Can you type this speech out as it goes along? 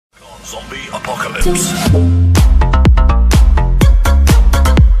Zombie apocalypse.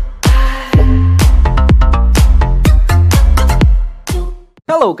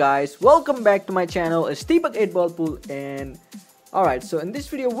 Hello guys, welcome back to my channel. It's Deepak 8 Ball Pool, and alright, so in this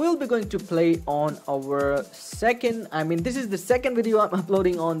video we'll be going to play on our this is the second video I'm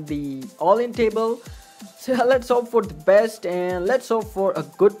uploading on the all-in table. So let's hope for the best and let's hope for a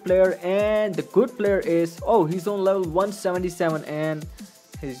good player, and the good player is, oh, he's on level 177 and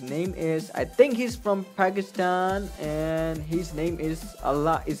his name is, I think he's from Pakistan and his name is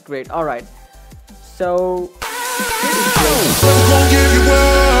Allah is great. Alright, so never gonna give you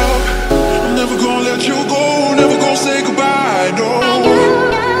up. I'm never gonna let you go. Never gonna say goodbye. No.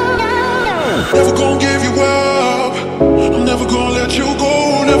 Never gonna give you up. I'm never gonna let you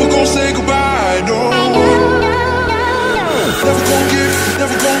go. Never gonna say goodbye. No. Never gonna give you up.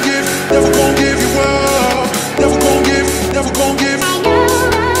 Never gonna give. Never gonna give you up.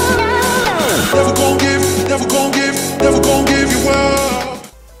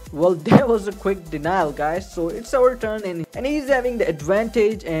 well, there was a quick denial, guys. So it's our turn and he's having the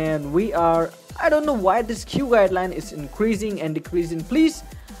advantage and we are, I don't know why this Q guideline is increasing and decreasing. Please,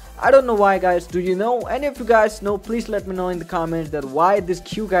 I don't know why, guys. Do you know? Any of you guys know, please let me know in the comments that why this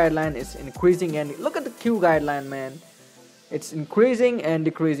Q guideline is increasing. And look at the Q guideline, man, it's increasing and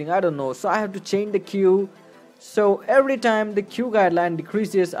decreasing. I don't know, so I have to change the Q. So every time the Q guideline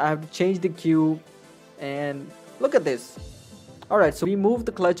decreases, I have to change the Q. And look at this. Alright, so we moved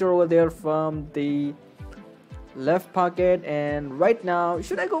the clutcher over there from the left pocket, and right now,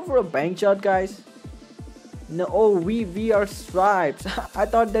 should I go for a bank shot, guys? No, oh, we are stripes. I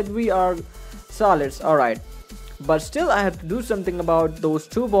thought that we are solids. Alright, but still I have to do something about those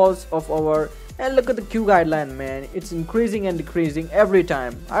two balls of our, and look at the Q guideline, man, it's increasing and decreasing every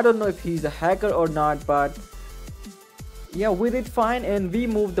time. I don't know if he's a hacker or not, but yeah, we did fine and we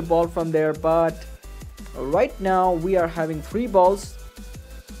moved the ball from there. But right now we are having three balls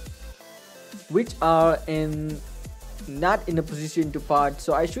which are not in a position to pot,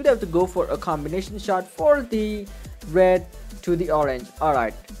 so I should have to go for a combination shot for the red to the orange.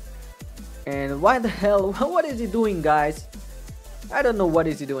 Alright, and why the hell, what is he doing, guys? I don't know what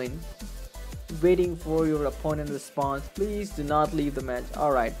is he doing. Waiting for your opponent response. Please do not leave the match.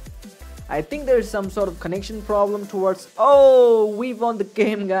 Alright, I think there is some sort of connection problem towards, oh, we won the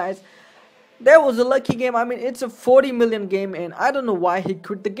game, guys. That was a lucky game. I mean, it's a 40 million game and I don't know why he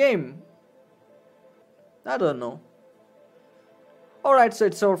quit the game. I don't know. Alright, so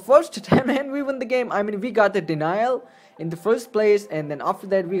it's our first attempt and we won the game. I mean, we got the denial in the first place and then after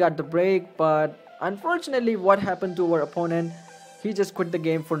that we got the break. But unfortunately, what happened to our opponent, he just quit the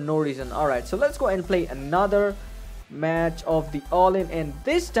game for no reason. Alright, so let's go and play another match of the all-in, and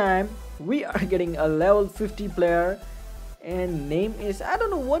this time we are getting a level 50 player. And name is, I don't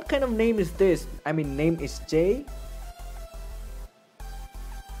know what kind of name is this. I mean, name is J.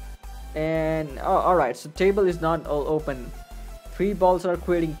 And alright, so table is not all open. Three balls are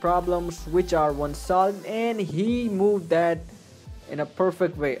creating problems, which are one solid, and he moved that in a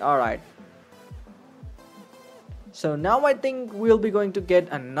perfect way. Alright, so now I think we'll be going to get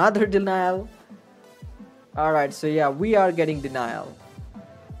another denial. Alright, so yeah, we are getting denial.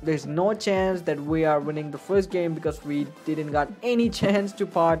 There's no chance that we are winning the first game because we didn't got any chance to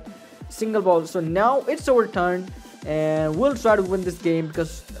pot single ball. So now it's our turn and we'll try to win this game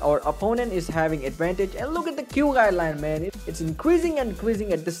because our opponent is having advantage. And look at the Q guideline, man, it's increasing and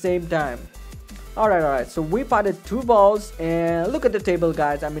decreasing at the same time. Alright, so we potted two balls and look at the table,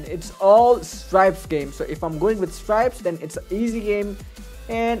 guys. I mean, it's all stripes game. So if I'm going with stripes, then it's an easy game,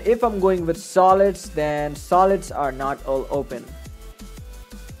 and if I'm going with solids, then solids are not all open.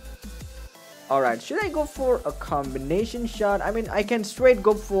 Alright, should I go for a combination shot? I mean, I can straight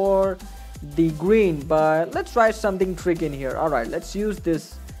go for the green, but let's try something tricky in here. Alright, let's use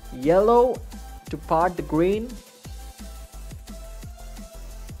this yellow to pot the green.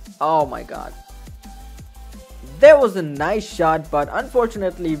 Oh my god. That was a nice shot, but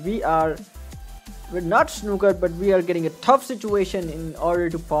unfortunately we're not snooker, but we are getting a tough situation in order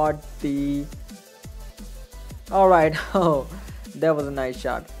to pot the... Alright, oh, that was a nice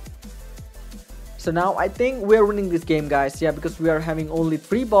shot. So now I think we're winning this game, guys. Yeah, because we are having only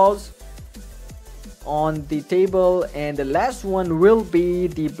three balls on the table and the last one will be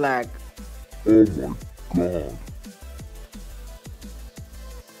the black. Oh my god.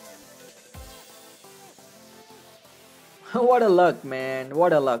 What a luck, man,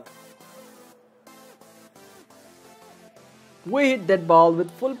 what a luck. We hit that ball with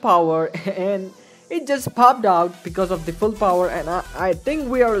full power and it just popped out because of the full power, and I think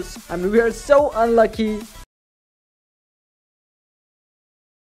we are so unlucky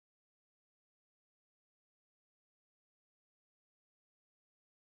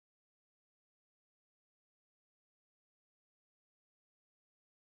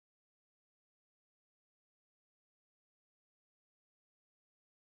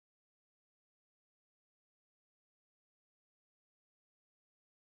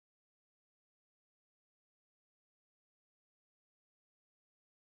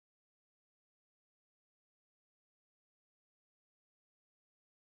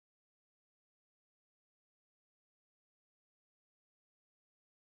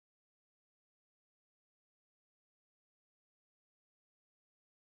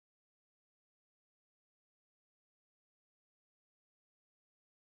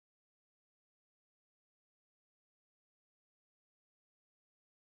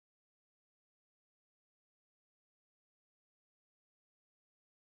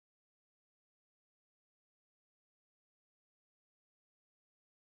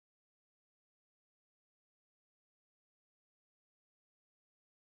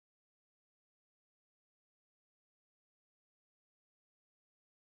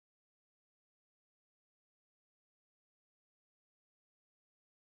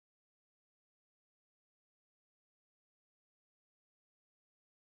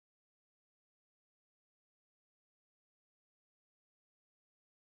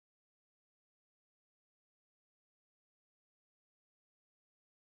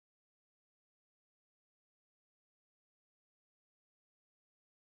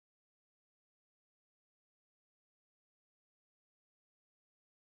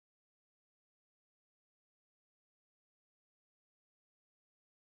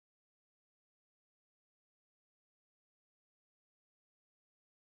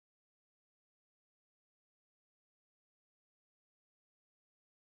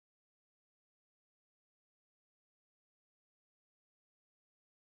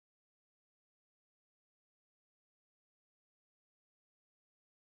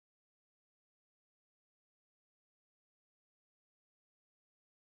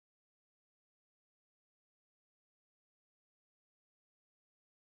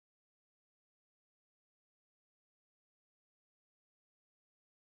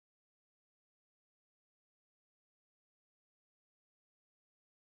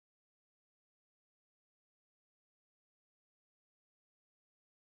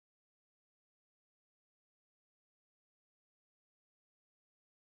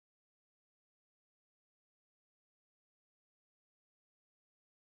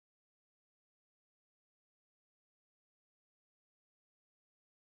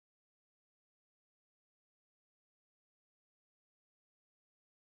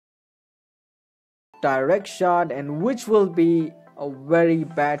direct shot and which will be a very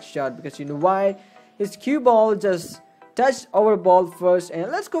bad shot, because you know why? His cue ball just touched our ball first,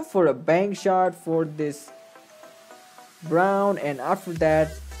 and let's go for a bank shot for this brown, and after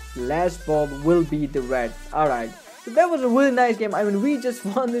that last ball will be the red. Alright, so that was a really nice game. I mean, we just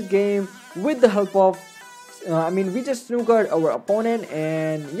won this game with the help of we just snookered our opponent,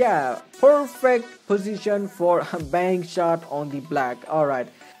 and yeah, perfect position for a bank shot on the black. Alright,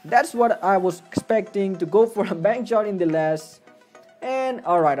 that's what I was expecting, to go for a bank shot in the last. And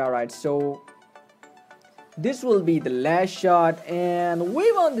alright, so this will be the last shot, and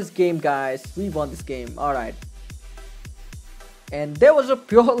we won this game, guys. We won this game. Alright, and there was a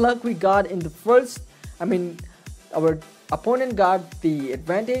pure luck we got in the first. Our opponent got the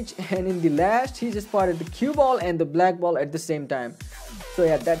advantage, and in the last he just spotted the cue ball and the black ball at the same time. So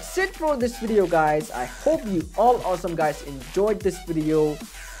yeah, that's it for this video, guys. I hope you all awesome guys enjoyed this video.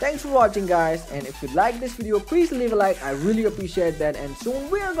 Thanks for watching, guys, and if you like this video, please leave a like. I really appreciate that, and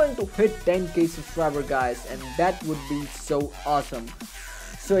soon we are going to hit 10k subscriber, guys, and that would be so awesome.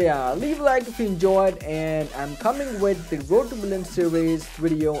 So yeah, leave a like if you enjoyed, and I'm coming with the Road to Million series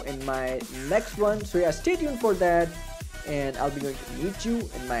video in my next one. So yeah, stay tuned for that, and I'll be going to meet you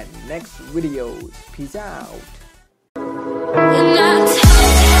in my next videos. Peace out.